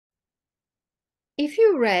If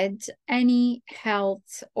you read any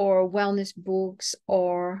health or wellness books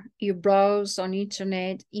or you browse on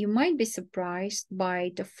internet, you might be surprised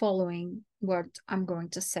by the following, what I'm going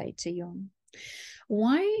to say to you.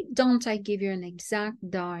 Why don't I give you an exact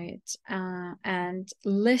diet and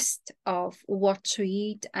list of what to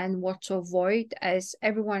eat and what to avoid as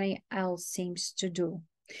everyone else seems to do?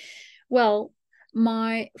 Well,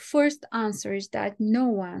 my first answer is that no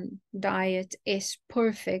one diet is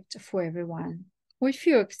perfect for everyone, with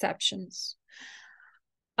few exceptions.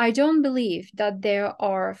 I don't believe that there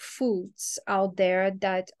are foods out there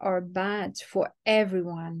that are bad for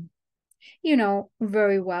everyone. You know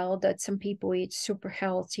very well that some people eat super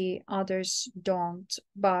healthy, others don't,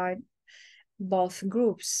 but both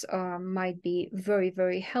groups might be very,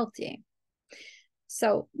 very healthy.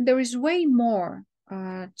 So there is way more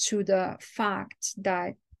to the fact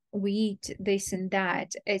that we eat this and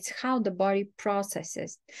that. It's how the body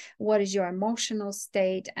processes, what is your emotional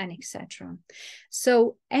state, and etc.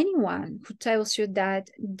 So anyone who tells you that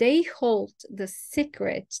they hold the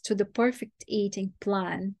secret to the perfect eating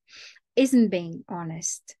plan isn't being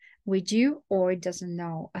honest with you or doesn't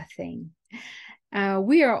know a thing.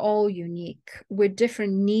 We are all unique with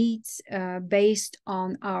different needs based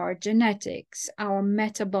on our genetics, our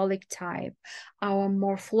metabolic type, our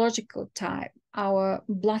morphological type, our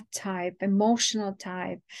blood type, emotional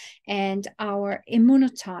type, and our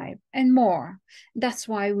immunotype, and more. That's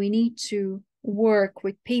why we need to work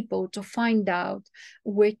with people to find out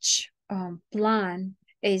which plan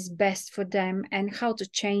is best for them and how to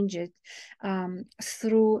change it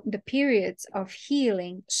through the periods of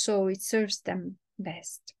healing so it serves them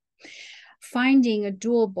best. Finding a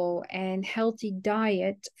doable and healthy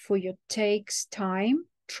diet for you takes time,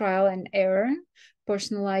 trial and error,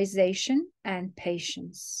 personalization, and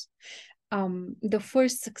patience. The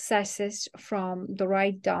first successes from the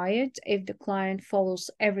right diet, if the client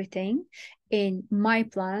follows everything in my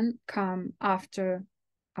plan, come after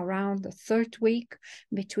around the third week.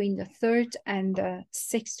 Between the third and the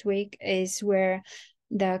sixth week is where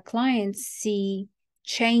the clients see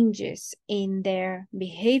changes in their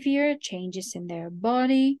behavior, changes in their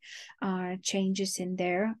body, changes in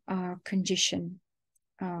their condition,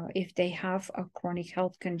 if they have a chronic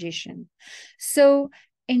health condition. So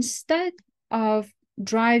instead of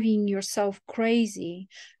driving yourself crazy,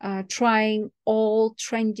 trying all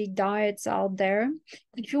trendy diets out there,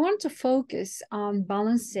 if you want to focus on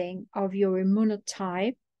balancing of your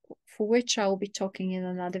immunotype, for which I will be talking in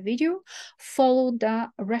another video, follow the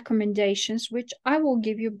recommendations which I will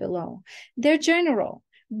give you below. They're general,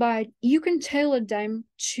 but you can tailor them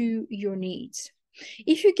to your needs.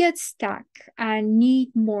 If you get stuck and need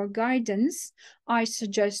more guidance, I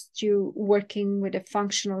suggest you working with a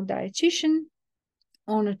functional dietitian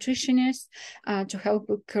or nutritionist to help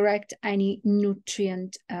you correct any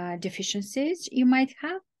nutrient deficiencies you might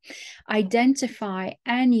have. Identify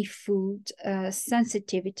any food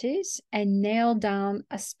sensitivities and nail down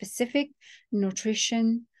a specific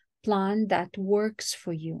nutrition plan that works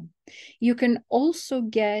for you. You can also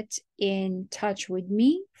get in touch with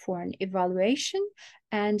me for an evaluation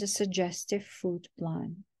and a suggestive food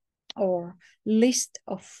plan or list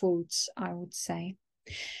of foods, I would say.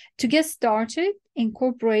 To get started,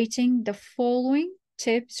 incorporating the following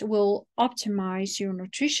tips will optimize your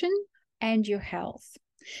nutrition and your health.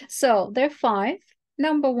 So there are 5.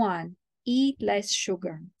 Number 1, eat less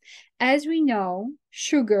sugar. As we know,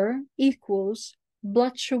 sugar equals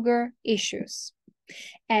blood sugar issues,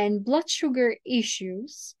 and blood sugar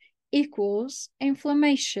issues equals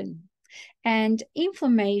inflammation, and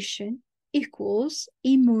inflammation equals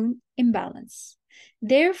immune imbalance.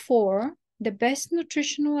 Therefore, the best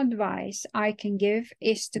nutritional advice I can give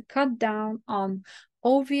is to cut down on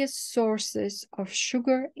obvious sources of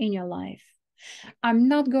sugar in your life. I'm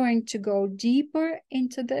not going to go deeper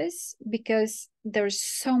into this because there's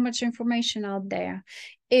so much information out there.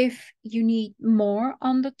 If you need more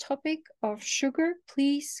on the topic of sugar,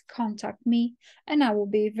 please contact me and I will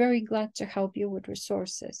be very glad to help you with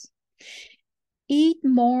resources. Eat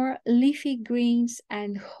more leafy greens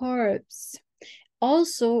and herbs.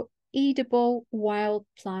 Also, edible wild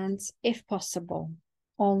plants if possible,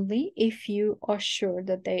 only if you are sure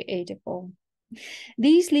that they're edible.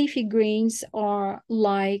 These leafy greens are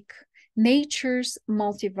like nature's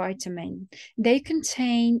multivitamin. They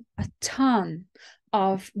contain a ton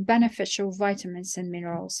of beneficial vitamins and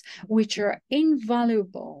minerals, which are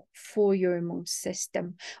invaluable for your immune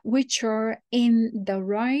system, which are in the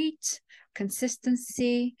right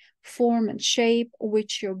consistency, form, and shape,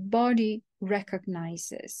 which your body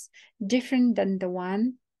recognizes, different than the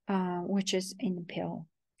one which is in the pill.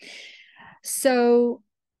 So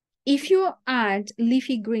If you add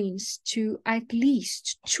leafy greens to at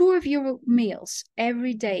least 2 of your meals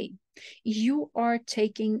every day, you are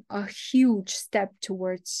taking a huge step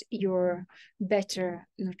towards your better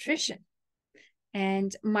nutrition.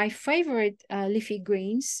 And my favorite leafy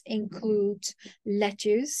greens include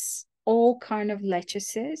lettuce, all kind of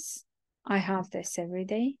lettuces. I have this every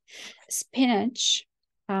day. Spinach.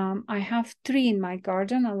 I have 3 in my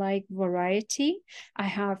garden. I like variety. I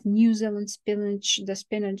have New Zealand spinach, the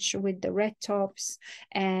spinach with the red tops,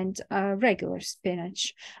 and regular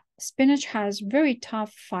spinach. Spinach has very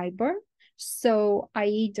tough fiber, so I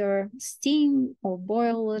either steam or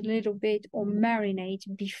boil a little bit or marinate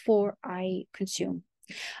before I consume.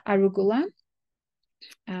 Arugula.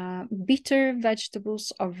 Bitter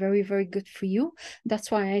vegetables are very, very good for you. That's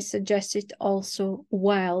why I suggested also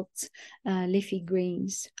wild leafy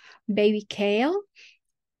greens. Baby kale.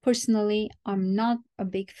 Personally, I'm not a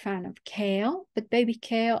big fan of kale, but baby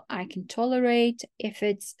kale I can tolerate if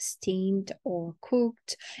it's steamed or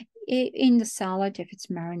cooked, in the salad if it's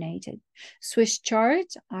marinated. Swiss chard,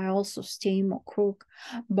 I also steam or cook.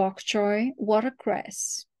 Bok choy,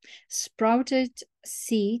 watercress. Sprouted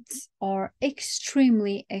seeds are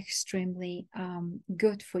extremely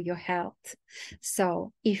good for your health.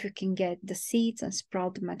 So if you can get the seeds and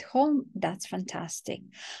sprout them at home, that's fantastic.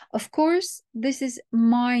 Of course, this is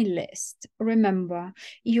my list. Remember,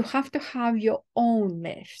 you have to have your own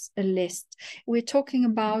list. We're talking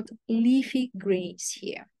about leafy greens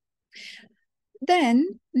here.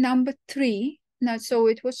 Then number 3, now, so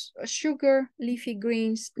it was sugar, leafy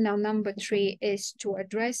greens. Now, number 3 is to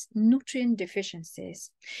address nutrient deficiencies.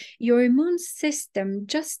 Your immune system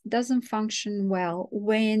just doesn't function well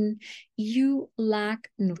when you lack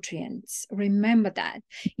nutrients. Remember that.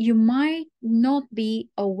 You might not be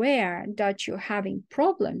aware that you're having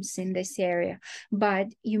problems in this area, but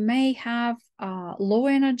you may have low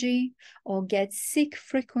energy or get sick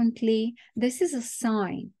frequently. This is a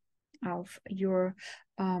sign of your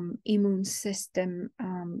immune system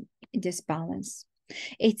disbalance.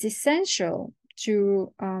 It's essential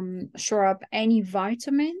to shore up any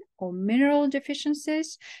vitamin or mineral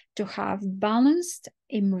deficiencies to have balanced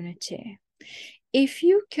immunity. If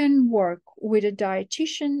you can work with a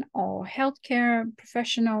dietitian or healthcare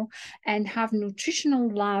professional and have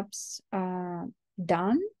nutritional labs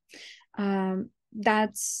done,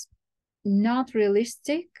 that's not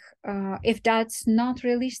realistic. If that's not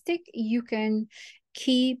realistic, you can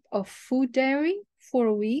keep a food diary for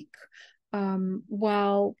a week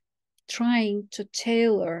while trying to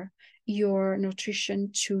tailor your nutrition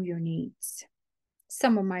to your needs.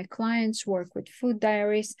 Some of my clients work with food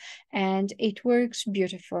diaries and it works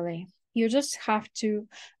beautifully. You just have to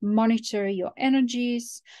monitor your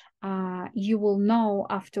energies. You will know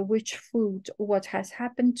after which food what has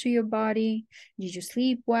happened to your body. Did you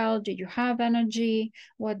sleep well? Did you have energy?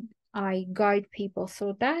 What I guide people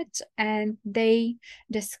through that, and they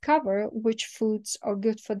discover which foods are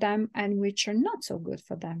good for them and which are not so good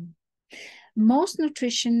for them. Most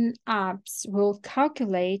nutrition apps will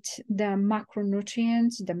calculate the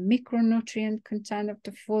macronutrients, the micronutrient content of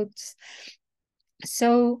the foods.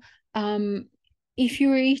 So if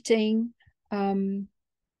you're eating,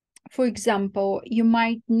 for example, you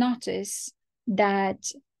might notice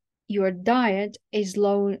that your diet is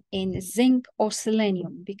low in zinc or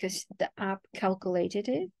selenium because the app calculated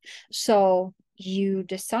it. So you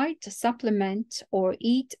decide to supplement or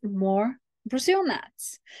eat more Brazil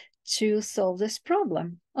nuts to solve this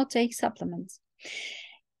problem or take supplements.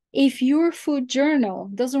 If your food journal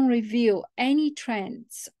doesn't reveal any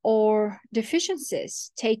trends or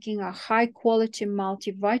deficiencies, taking a high quality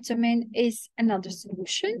multivitamin is another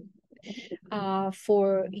solution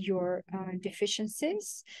for your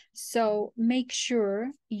deficiencies. So make sure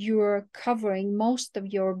you're covering most of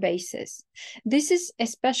your bases. This is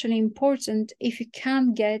especially important if you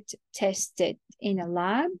can't get tested in a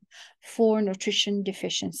lab for nutrition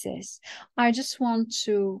deficiencies. I just want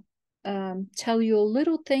to tell you a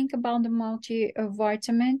little thing about the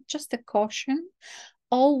multivitamin, just a caution.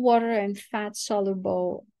 All water and fat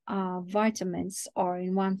soluble vitamins are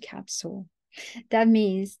in one capsule. That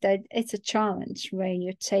means that it's a challenge when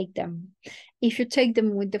you take them. If you take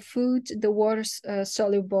them with the food, the water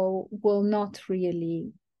soluble will not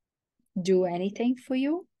really do anything for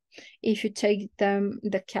you. If you take them,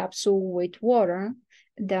 the capsule with water,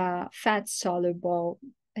 the fat soluble,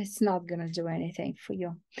 it's not going to do anything for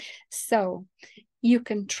you. So you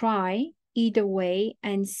can try either way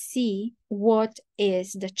and see what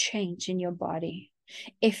is the change in your body.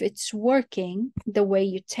 If it's working the way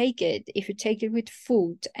you take it, if you take it with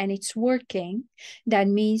food and it's working, that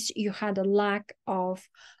means you had a lack of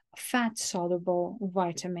fat-soluble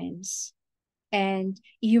vitamins. And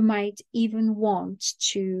you might even want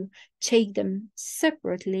to take them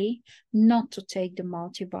separately, not to take the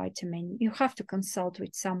multivitamin. You have to consult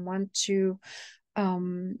with someone to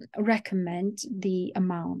recommend the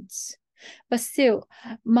amounts. But still,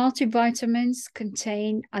 multivitamins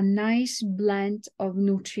contain a nice blend of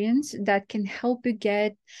nutrients that can help you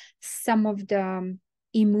get some of the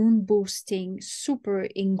immune boosting super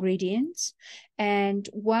ingredients. And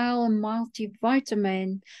while a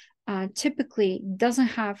multivitamin typically doesn't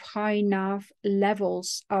have high enough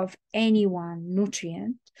levels of any one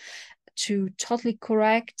nutrient to totally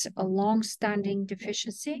correct a long-standing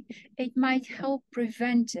deficiency, it might help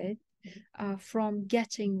prevent it from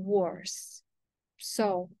getting worse.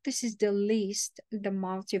 So this is the least the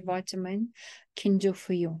multivitamin can do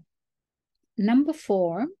for you. Number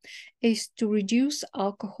 4 is to reduce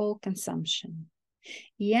alcohol consumption.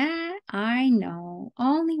 Yeah, I know,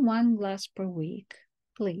 only 1 glass per week.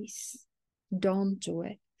 Please, don't do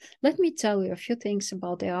it. Let me tell you a few things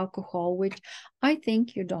about the alcohol, which I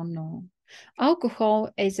think you don't know. Alcohol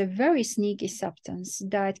is a very sneaky substance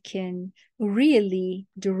that can really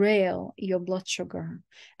derail your blood sugar,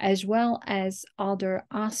 as well as other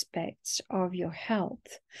aspects of your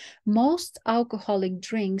health. Most alcoholic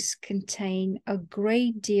drinks contain a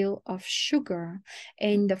great deal of sugar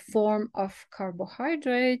in the form of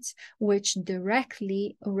carbohydrates, which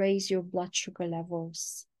directly raise your blood sugar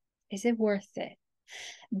levels. Is it worth it?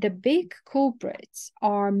 The big culprits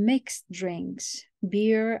are mixed drinks,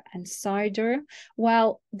 beer and cider,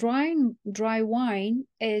 while dry wine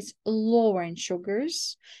is lower in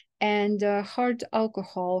sugars and hard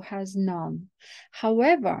alcohol has none.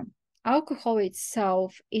 However, alcohol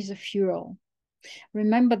itself is a fuel.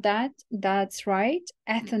 Remember that? That's right.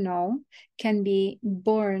 Ethanol can be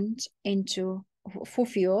burned into for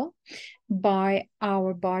fuel by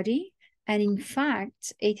our body. And in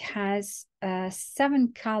fact, it has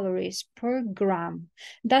 7 calories per gram.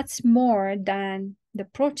 That's more than the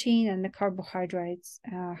protein and the carbohydrates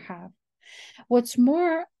have. What's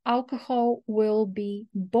more, alcohol will be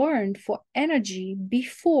burned for energy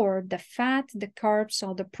before the fat, the carbs,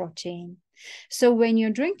 or the protein. So when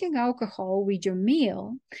you're drinking alcohol with your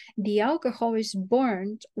meal, the alcohol is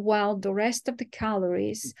burned while the rest of the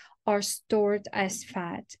calories are stored as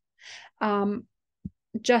fat.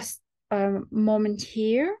 Just a moment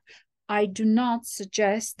here. I do not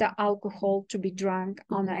suggest the alcohol to be drunk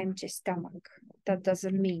on an empty stomach. That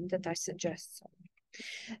doesn't mean that I suggest so.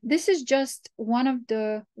 This is just one of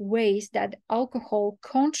the ways that alcohol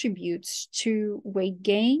contributes to weight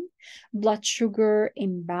gain, blood sugar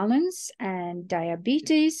imbalance, and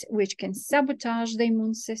diabetes, which can sabotage the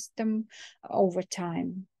immune system over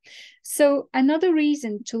time. So another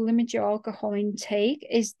reason to limit your alcohol intake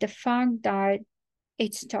is the fact that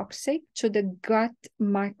it's toxic to the gut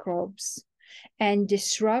microbes and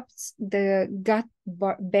disrupts the gut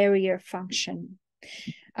barrier function,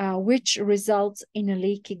 which results in a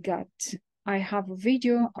leaky gut. I have a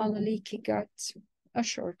video on a leaky gut, a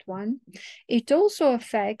short one. It also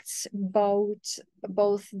affects both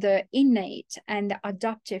the innate and the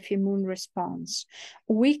adaptive immune response,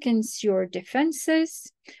 weakens your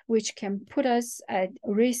defenses, which can put us at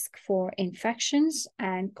risk for infections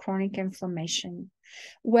and chronic inflammation.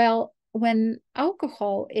 Well, when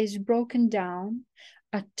alcohol is broken down,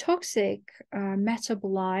 a toxic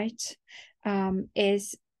metabolite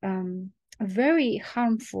is very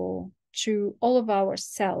harmful to all of our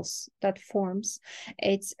cells that forms.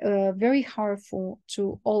 It's very harmful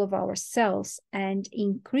to all of our cells and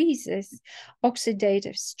increases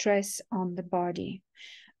oxidative stress on the body.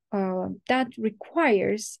 That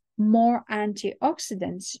requires more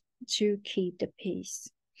antioxidants to keep the peace.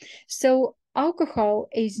 So alcohol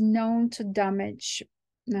is known to damage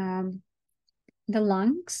the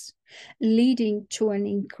lungs, leading to an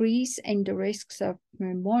increase in the risks of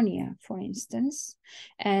pneumonia, for instance.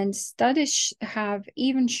 And studies have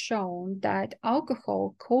even shown that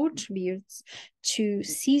alcohol contributes to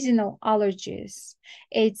seasonal allergies.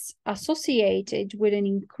 It's associated with an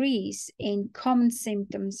increase in common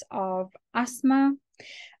symptoms of asthma,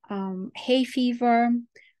 hay fever,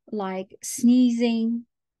 like sneezing,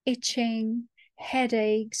 itching,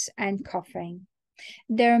 headaches, and coughing.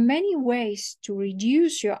 There are many ways to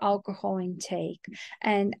reduce your alcohol intake,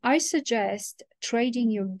 and I suggest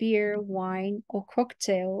trading your beer, wine, or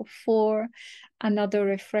cocktail for another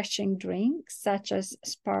refreshing drink, such as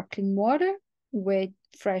sparkling water with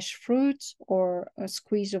fresh fruits or a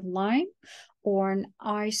squeeze of lime, or an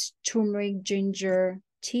iced turmeric ginger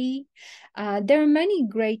tea. There are many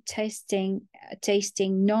great tasting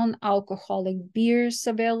non-alcoholic beers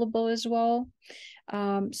available as well.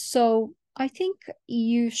 So I think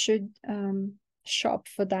you should shop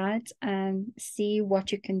for that and see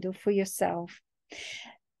what you can do for yourself.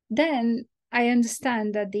 Then I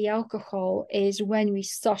understand that the alcohol is when we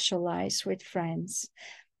socialize with friends.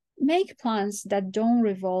 Make plans that don't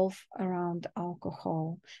revolve around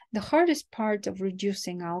alcohol. The hardest part of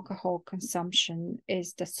reducing alcohol consumption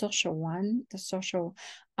is the social one, the social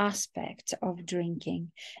aspect of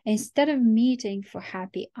drinking. Instead of meeting for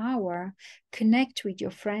happy hour, connect with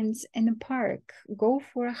your friends in the park, go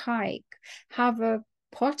for a hike, have a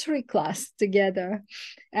pottery class together,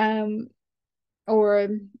 or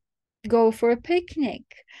go for a picnic,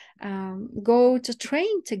 go to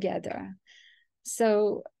train together.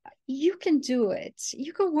 So you can do it.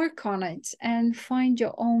 You can work on it and find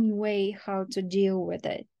your own way how to deal with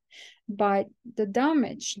it. But the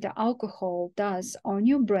damage the alcohol does on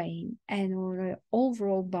your brain and on your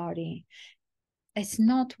overall body, it's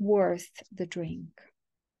not worth the drink.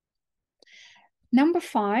 Number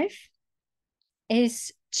 5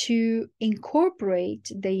 is to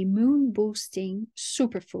incorporate the immune boosting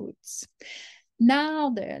superfoods. Now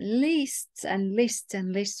there are lists and lists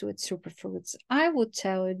and lists with superfoods. I would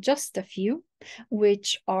tell you just a few,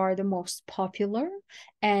 which are the most popular,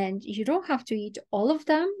 and you don't have to eat all of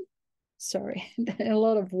them. Sorry, there are a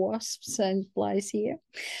lot of wasps and flies here,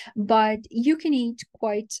 but you can eat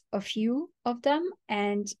quite a few of them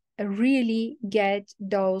and really get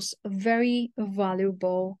those very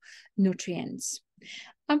valuable nutrients.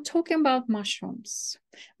 I'm talking about mushrooms.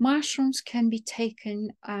 Mushrooms can be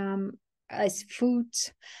taken as food.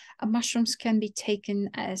 Mushrooms can be taken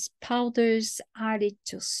as powders, added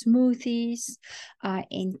to smoothies,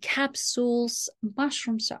 in capsules.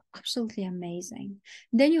 Mushrooms are absolutely amazing.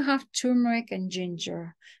 Then you have turmeric and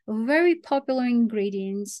ginger, very popular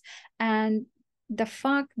ingredients, and the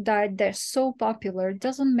fact that they're so popular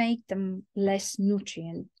doesn't make them less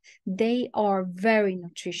nutrient. They are very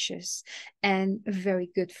nutritious and very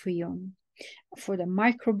good for you, for the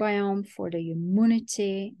microbiome, for the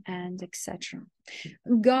immunity, and etc.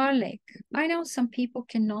 Garlic. I know some people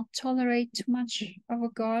cannot tolerate too much of a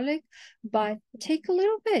garlic, but take a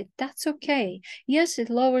little bit. That's okay. Yes, it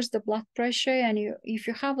lowers the blood pressure, and if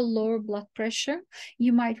you have a lower blood pressure,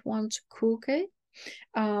 you might want to cook it.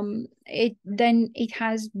 It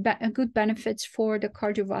has good benefits for the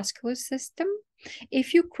cardiovascular system.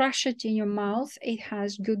 If you crush it in your mouth, it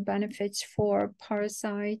has good benefits for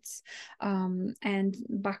parasites and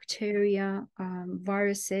bacteria,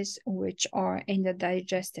 viruses, which are in the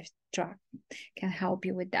digestive tract, can help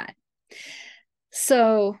you with that.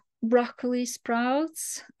 So broccoli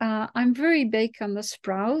sprouts. I'm very big on the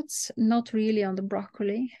sprouts, not really on the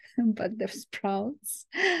broccoli, but the sprouts.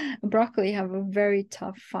 Broccoli have a very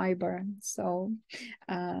tough fiber, so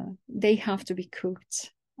they have to be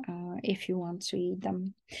cooked if you want to eat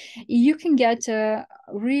them. You can get a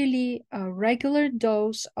really regular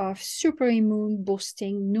dose of super immune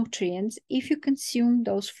boosting nutrients if you consume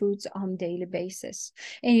those foods on a daily basis,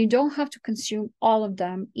 and you don't have to consume all of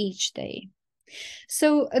them each day.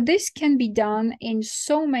 So this can be done in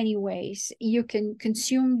so many ways. You can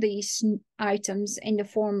consume these items in the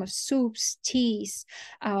form of soups, teas,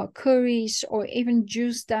 curries, or even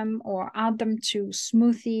juice them or add them to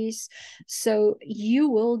smoothies. So you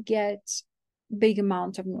will get big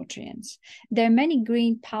amount of nutrients. There are many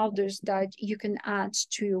green powders that you can add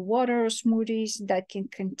to your water or smoothies that can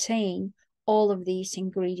contain all of these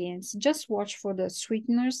ingredients. Just watch for the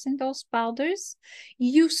sweeteners in those powders.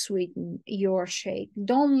 You sweeten your shake.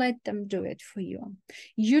 Don't let them do it for you.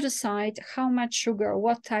 You decide how much sugar,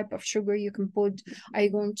 what type of sugar you can put. Are you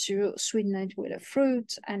going to sweeten it with a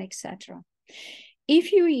fruit, and etc.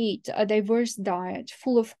 If you eat a diverse diet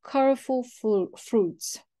full of colorful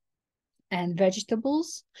fruits and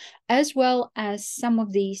vegetables, as well as some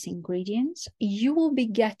of these ingredients, you will be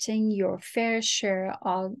getting your fair share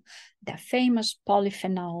of the famous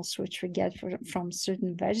polyphenols, which we get from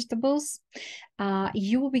certain vegetables.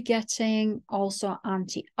 You will be getting also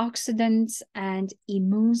antioxidants and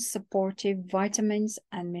immune supportive vitamins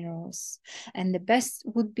and minerals. And the best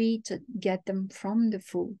would be to get them from the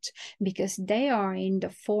food, because they are in the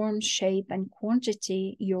form, shape, and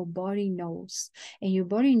quantity your body knows. And your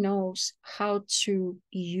body knows how to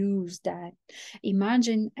use that.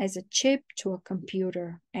 Imagine as a chip to a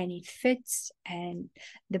computer, and it fits, and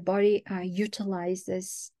the body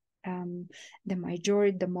utilizes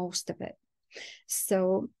the most of it.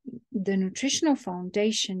 So the Nutritional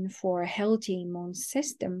Foundation for a healthy immune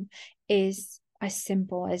system is as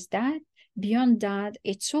simple as that. beyond that,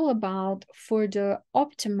 it's all about further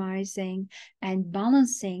optimizing and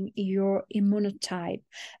balancing your immunotype.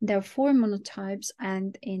 There are 4 immunotypes,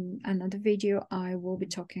 and in another video, I will be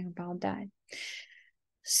talking about that.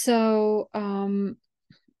 So,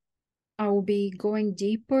 I will be going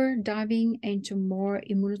deeper, diving into more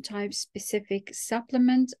immunotype-specific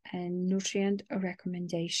supplement and nutrient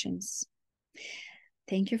recommendations.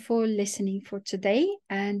 Thank you for listening for today,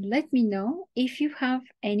 and let me know if you have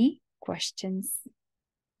any questions.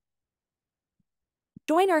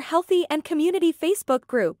 Join our Healthy and Community Facebook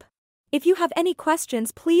group. If you have any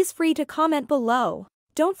questions, please free to comment below.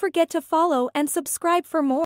 Don't forget to follow and subscribe for more.